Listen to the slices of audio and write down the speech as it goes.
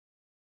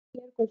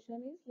Here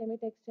question is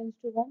limit x tends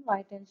to 1,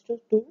 y tends to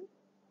 2,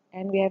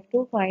 and we have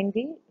to find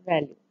the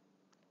value.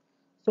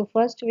 So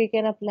first we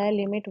can apply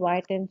limit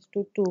y tends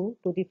to 2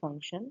 to the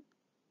function.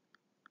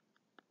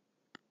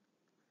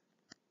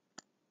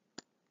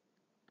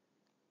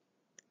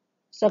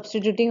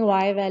 Substituting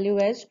y value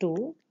as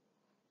 2.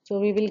 So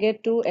we will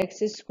get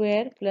 2x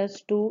square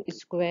plus 2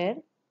 square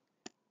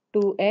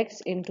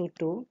 2x into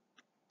 2.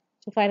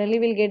 So finally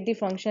we'll get the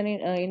function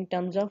in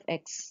terms of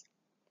x.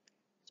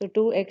 So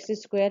 2x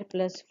square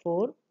plus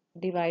 4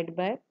 divided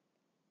by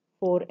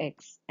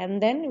 4x,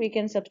 and then we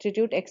can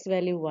substitute x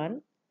value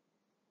 1.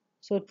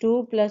 So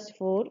 2 plus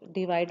 4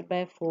 divided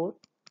by 4,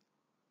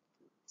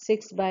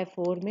 6 by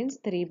 4 means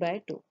 3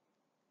 by 2.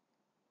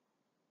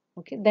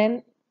 Okay,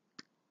 then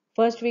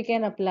first we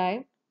can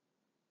apply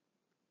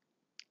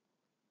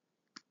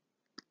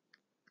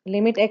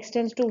limit x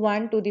tends to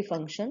 1 to the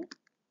function.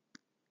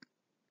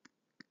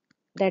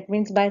 That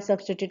means by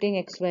substituting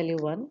x value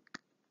 1,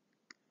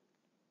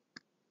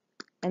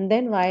 and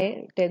then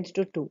y tends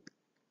to 2.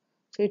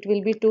 So it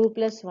will be 2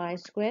 plus y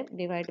square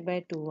divided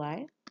by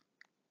 2y.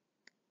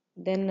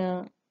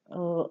 Then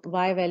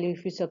y value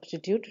if we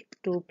substitute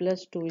 2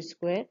 plus 2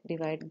 square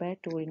divided by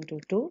 2 into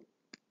 2.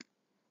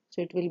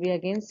 So it will be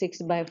again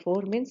 6 by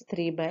 4 means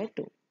 3 by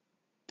 2.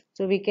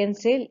 So we can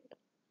say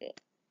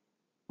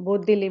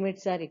both the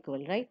limits are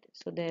equal, right?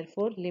 So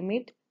therefore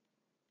limit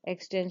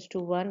x tends to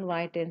 1,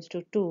 y tends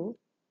to 2,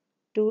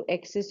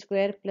 2x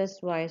square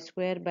plus y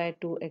square by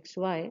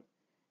 2xy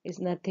is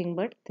nothing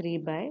but 3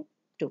 by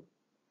 2.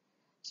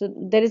 So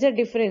there is a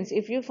difference.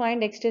 If you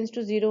find x tends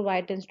to 0,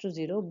 y tends to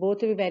 0, both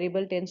the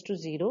variable tends to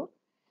 0,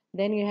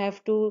 then you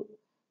have to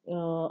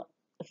uh,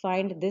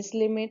 find this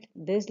limit,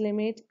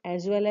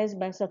 as well as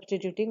by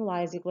substituting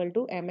y is equal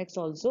to mx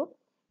also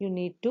you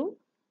need to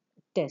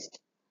test.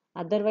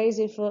 Otherwise,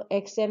 if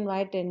x and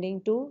y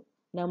tending to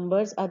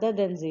numbers other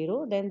than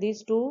 0, then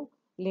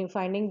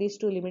finding these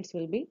two limits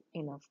will be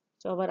enough.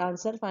 So our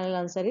final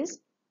answer is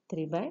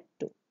 3 by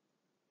 2.